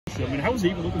you. I mean, how was he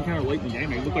even looking kind of late in the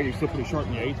game? He looked like he was still pretty sharp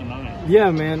in the 8th and 9th.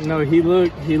 Yeah, man. No, he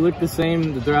looked the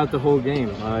same throughout the whole game.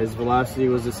 His velocity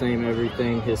was the same,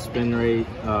 everything. His spin rate,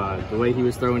 the way he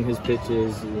was throwing his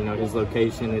pitches, you know, his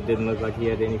location. It didn't look like he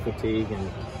had any fatigue,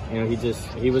 and you know,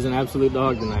 he was an absolute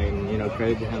dog tonight, and you know,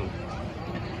 credit to him.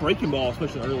 Breaking ball,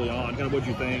 especially early on, kind of what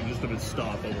you think just of his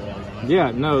stuff overall? Right? Yeah,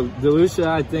 no, DeLucia,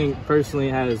 I think personally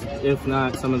has, if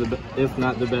not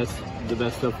the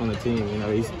best stuff on the team. You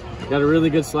know, he's got a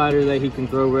really good slider that he can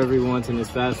throw wherever he wants, and his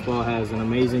fastball has an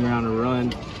amazing round of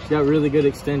run. He's got really good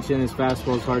extension. His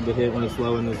fastball is hard to hit when it's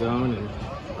low in the zone,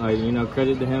 and you know,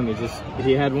 credit to him.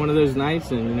 He had one of those nights,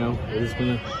 and you know, we're just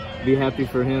gonna be happy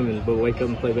for him, but wake up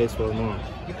and play baseball tomorrow.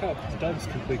 You caught Doug's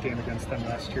complete game against them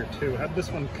last year too. How did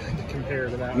this one kind of compare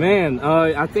to that? Man,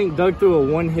 I think Doug threw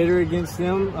a one-hitter against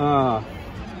them.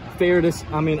 Unfair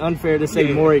to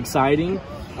say more exciting,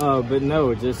 but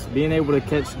no, just being able to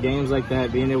catch games like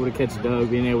that, being able to catch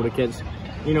Doug, being able to catch,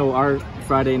 you know, our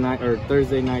Friday night or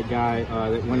Thursday night guy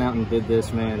that went out and did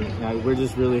this, man. We're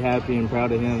just really happy and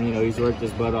proud of him. You know, he's worked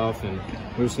his butt off, and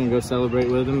we're just gonna go celebrate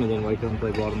with him and then wake up and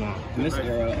play ball tomorrow. In this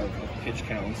era of pitch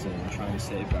counts and trying to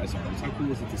save guys' arms, how cool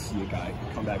was it to see a guy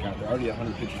come back out there already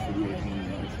 100 pitches for you?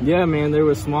 Yeah, man, there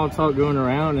was small talk going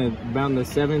around about the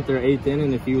 7th or 8th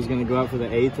inning if he was going to go out for the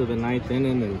 8th or the 9th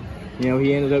inning, and you know,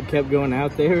 he kept going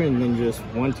out there, and then just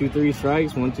 1, 2, 3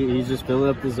 strikes, 1, 2, he's just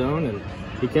filling up the zone, and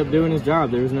he kept doing his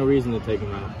job. There was no reason to take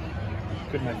him out.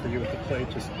 Good night for you at the plate.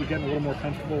 Just you getting a little more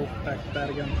comfortable back to bat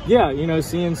again? Yeah, you know,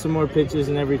 seeing some more pitches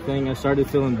and everything. I started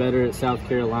feeling better at South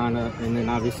Carolina, and then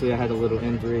obviously I had a little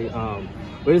injury.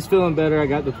 But it's feeling better. I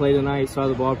got to play tonight, saw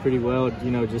the ball pretty well.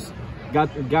 You know, just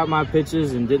got my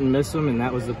pitches and didn't miss them, and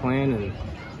that was the plan. And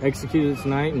executed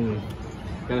tonight, and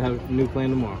got to have a new plan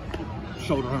tomorrow.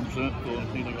 Shoulder 100%, feeling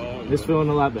anything at all? It's feeling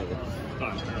a lot better. Fair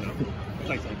enough.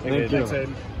 Thanks. Thank you. Thanks,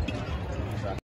 Hayden.